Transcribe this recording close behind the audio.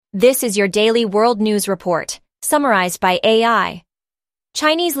This is your daily world news report, summarized by AI.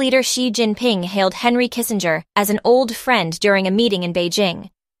 Chinese leader Xi Jinping hailed Henry Kissinger as an old friend during a meeting in Beijing.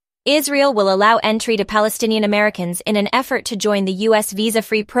 Israel will allow entry to Palestinian Americans in an effort to join the U.S.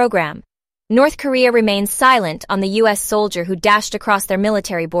 visa-free program. North Korea remains silent on the U.S. soldier who dashed across their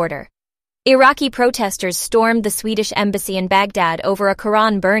military border. Iraqi protesters stormed the Swedish embassy in Baghdad over a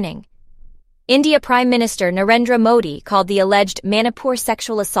Quran burning. India Prime Minister Narendra Modi called the alleged Manipur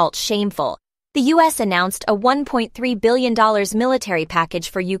sexual assault shameful. The U.S. announced a $1.3 billion military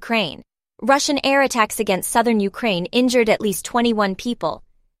package for Ukraine. Russian air attacks against southern Ukraine injured at least 21 people.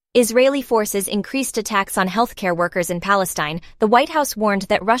 Israeli forces increased attacks on healthcare workers in Palestine. The White House warned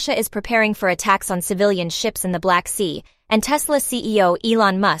that Russia is preparing for attacks on civilian ships in the Black Sea, and Tesla CEO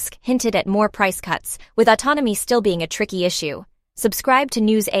Elon Musk hinted at more price cuts, with autonomy still being a tricky issue. Subscribe to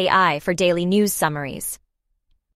News AI for daily news summaries.